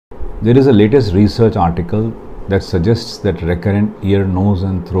There is a latest research article that suggests that recurrent ear, nose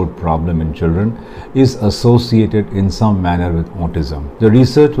and throat problem in children is associated in some manner with autism. The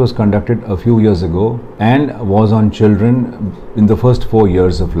research was conducted a few years ago and was on children in the first 4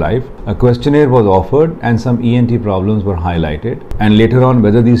 years of life. A questionnaire was offered and some ENT problems were highlighted, and later on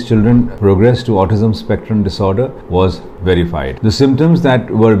whether these children progressed to autism spectrum disorder was verified. The symptoms that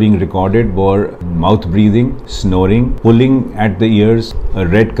were being recorded were mouth breathing, snoring, pulling at the ears, a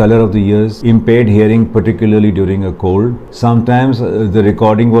red color of the ears, impaired hearing particularly during a cold. Sometimes the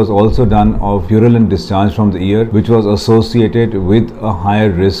recording was also done of purulent discharge from the ear, which was associated with a higher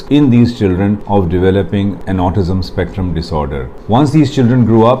risk in these children of developing an autism spectrum disorder. Once these children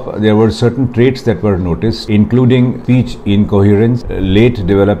grew up, there were certain traits that were noticed, including speech incoherence, late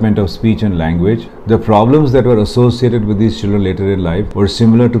development of speech and language. The problems that were associated with these children later in life were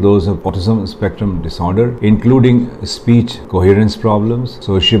similar to those of autism spectrum disorder, including speech coherence problems,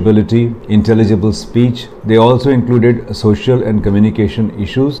 sociability, intelligible speech. They also included social and communication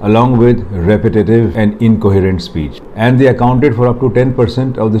issues along with repetitive and incoherent speech, and they accounted for up to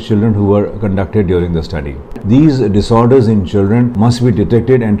 10% of the children who were conducted during the study. These disorders in children must be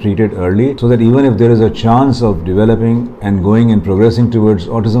detected and treated early, so that even if there is a chance of developing and going and progressing towards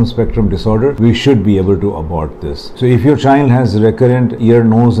autism spectrum disorder, we should be able to abort this. So if your child has recurrent ear,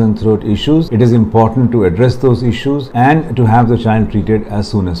 nose and throat issues, it is important to address those issues and to have the child treated as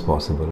soon as possible.